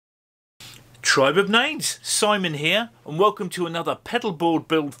Tribe of Names, Simon here, and welcome to another pedalboard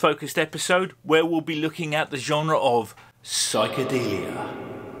build focused episode where we'll be looking at the genre of psychedelia.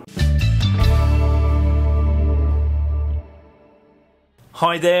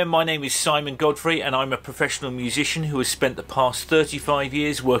 Hi there, my name is Simon Godfrey and I'm a professional musician who has spent the past 35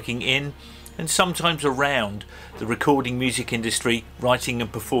 years working in and sometimes around the recording music industry, writing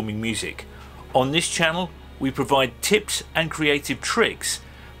and performing music. On this channel we provide tips and creative tricks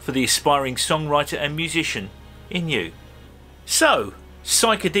for the aspiring songwriter and musician in you. So,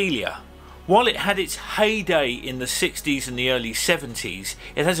 psychedelia. While it had its heyday in the 60s and the early 70s,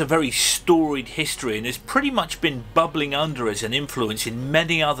 it has a very storied history and has pretty much been bubbling under as an influence in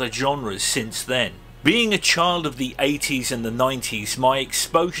many other genres since then. Being a child of the 80s and the 90s, my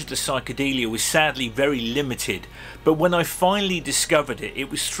exposure to psychedelia was sadly very limited, but when I finally discovered it, it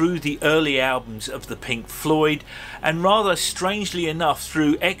was through the early albums of the Pink Floyd, and rather strangely enough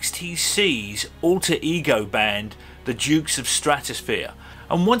through XTC's alter ego band, the Dukes of Stratosphere.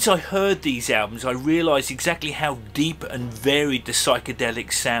 And once I heard these albums, I realised exactly how deep and varied the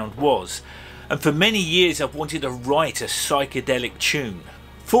psychedelic sound was, and for many years I've wanted to write a psychedelic tune.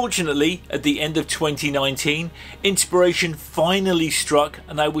 Fortunately, at the end of 2019, inspiration finally struck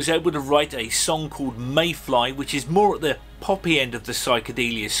and I was able to write a song called Mayfly, which is more at the poppy end of the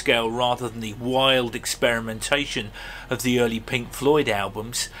psychedelia scale rather than the wild experimentation of the early Pink Floyd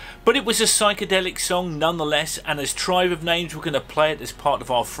albums. But it was a psychedelic song nonetheless, and as Tribe of Names were going to play it as part of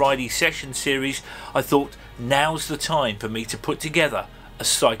our Friday session series, I thought now's the time for me to put together a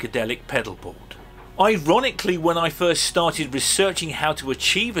psychedelic pedalboard. Ironically, when I first started researching how to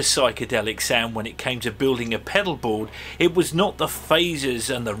achieve a psychedelic sound when it came to building a pedalboard, it was not the phasers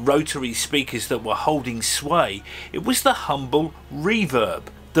and the rotary speakers that were holding sway, it was the humble reverb.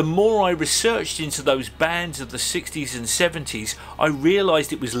 The more I researched into those bands of the 60s and 70s, I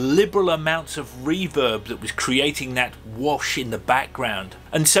realised it was liberal amounts of reverb that was creating that wash in the background.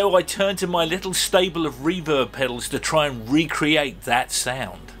 And so I turned to my little stable of reverb pedals to try and recreate that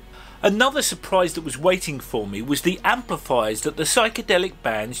sound. Another surprise that was waiting for me was the amplifiers that the psychedelic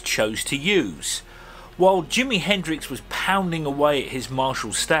bands chose to use. While Jimi Hendrix was pounding away at his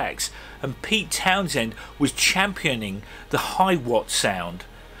Marshall stacks and Pete Townshend was championing the high watt sound,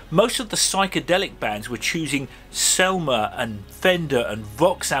 most of the psychedelic bands were choosing Selmer and Fender and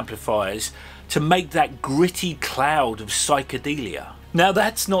Vox amplifiers to make that gritty cloud of psychedelia. Now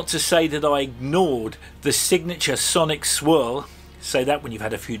that's not to say that I ignored the signature sonic swirl, say that when you've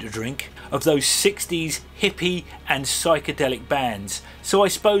had a few to drink, of those 60s hippie and psychedelic bands. So I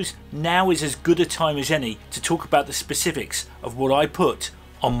suppose now is as good a time as any to talk about the specifics of what I put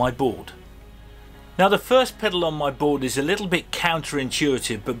on my board. Now the first pedal on my board is a little bit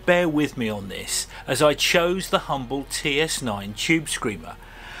counterintuitive, but bear with me on this, as I chose the humble TS9 Tube Screamer.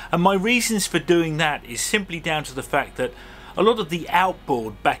 And my reasons for doing that is simply down to the fact that a lot of the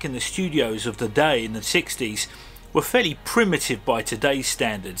outboard back in the studios of the day in the 60s were fairly primitive by today's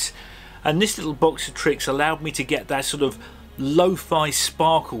standards, and this little box of tricks allowed me to get that sort of lo-fi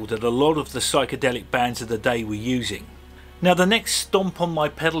sparkle that a lot of the psychedelic bands of the day were using. Now the next stomp on my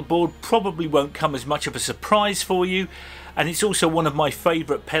pedal board probably won't come as much of a surprise for you, and it's also one of my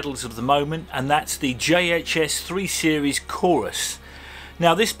favourite pedals of the moment, and that's the JHS 3 Series Chorus.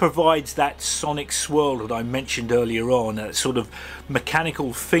 Now this provides that sonic swirl that I mentioned earlier on, that sort of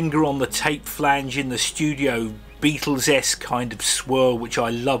mechanical finger on the tape flange in the studio Beatles-esque kind of swirl, which I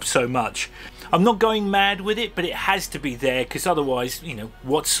love so much. I'm not going mad with it, but it has to be there, because otherwise, you know,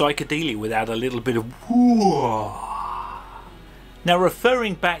 what's psychedelia without a little bit of whoa? Now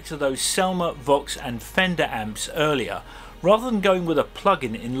referring back to those Selmer, Vox and Fender amps earlier, rather than going with a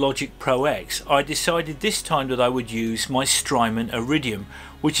plugin in Logic Pro X, I decided this time that I would use my Strymon Iridium,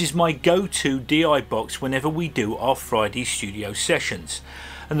 which is my go-to DI box whenever we do our Friday studio sessions.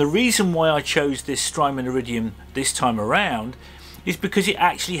 And the reason why I chose this Strymon Iridium this time around is because it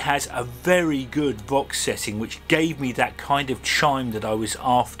actually has a very good Vox setting, which gave me that kind of chime that I was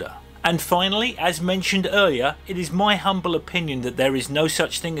after. And finally, as mentioned earlier, it is my humble opinion that there is no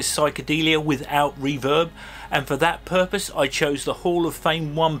such thing as psychedelia without reverb, and for that purpose I chose the Hall of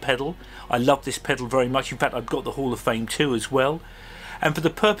Fame 1 pedal. I love this pedal very much, in fact I've got the Hall of Fame 2 as well. And for the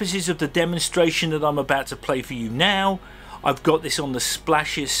purposes of the demonstration that I'm about to play for you now, I've got this on the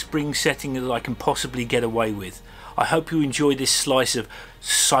splashiest spring setting that I can possibly get away with. I hope you enjoy this slice of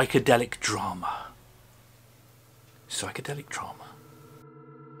psychedelic drama. Psychedelic drama.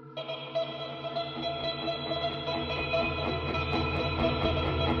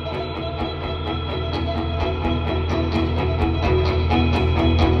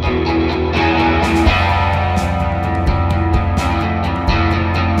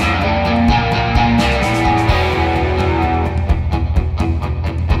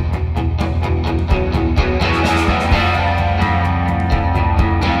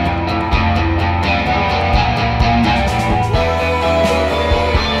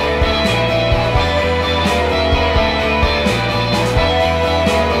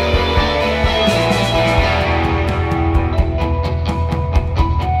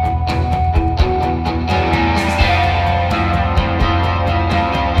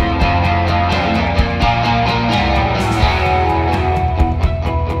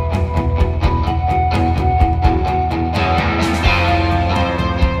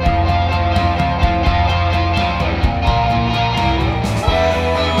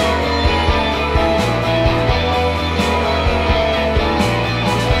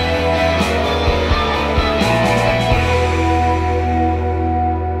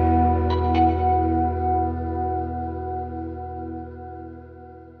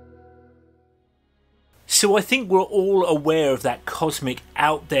 So I think we're all aware of that cosmic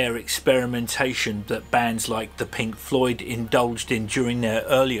out there experimentation that bands like the Pink Floyd indulged in during their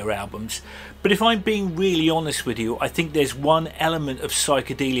earlier albums. But if I'm being really honest with you, I think there's one element of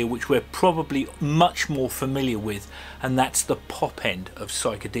psychedelia which we're probably much more familiar with, and that's the pop end of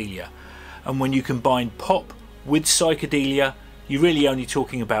psychedelia. And when you combine pop with psychedelia, you're really only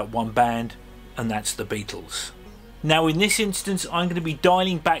talking about one band, and that's the Beatles. Now in this instance, I'm going to be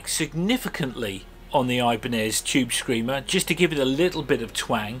dialing back significantly on the Ibanez Tube Screamer just to give it a little bit of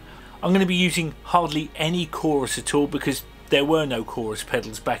twang. I'm going to be using hardly any chorus at all because there were no chorus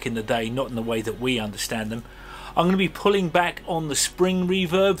pedals back in the day, not in the way that we understand them. I'm going to be pulling back on the spring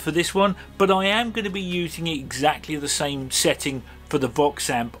reverb for this one, but I am going to be using exactly the same setting for the Vox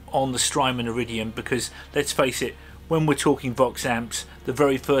amp on the Strymon Iridium because, let's face it, when we're talking Vox amps, the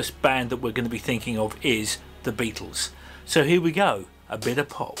very first band that we're going to be thinking of is the Beatles. So here we go, a bit of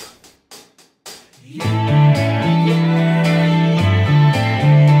pop.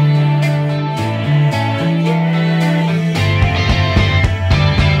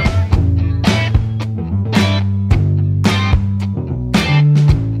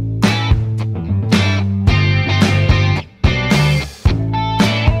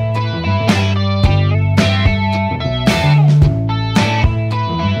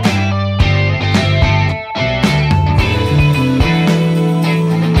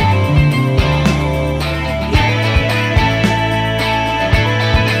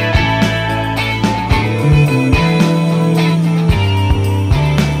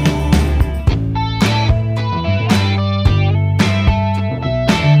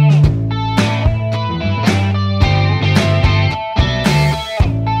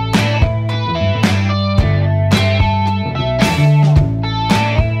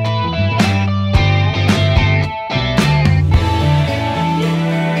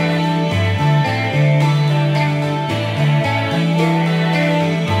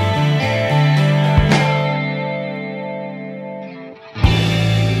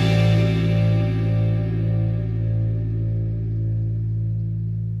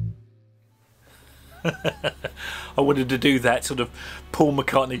 I wanted to do that sort of Paul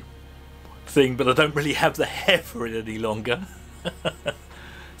McCartney thing, but I don't really have the hair for it any longer.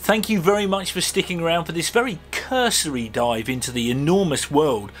 Thank you very much for sticking around for this very cursory dive into the enormous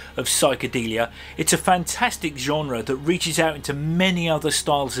world of psychedelia. It's a fantastic genre that reaches out into many other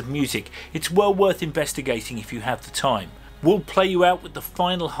styles of music. It's well worth investigating if you have the time. We'll play you out with the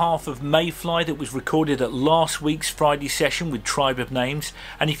final half of Mayfly that was recorded at last week's Friday session with Tribe of Names,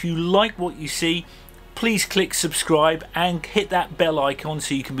 and if you like what you see, please click subscribe and hit that bell icon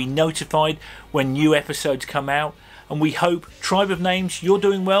so you can be notified when new episodes come out. And we hope, Tribe of Names, you're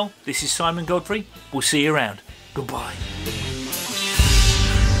doing well. This is Simon Godfrey. We'll see you around. Goodbye.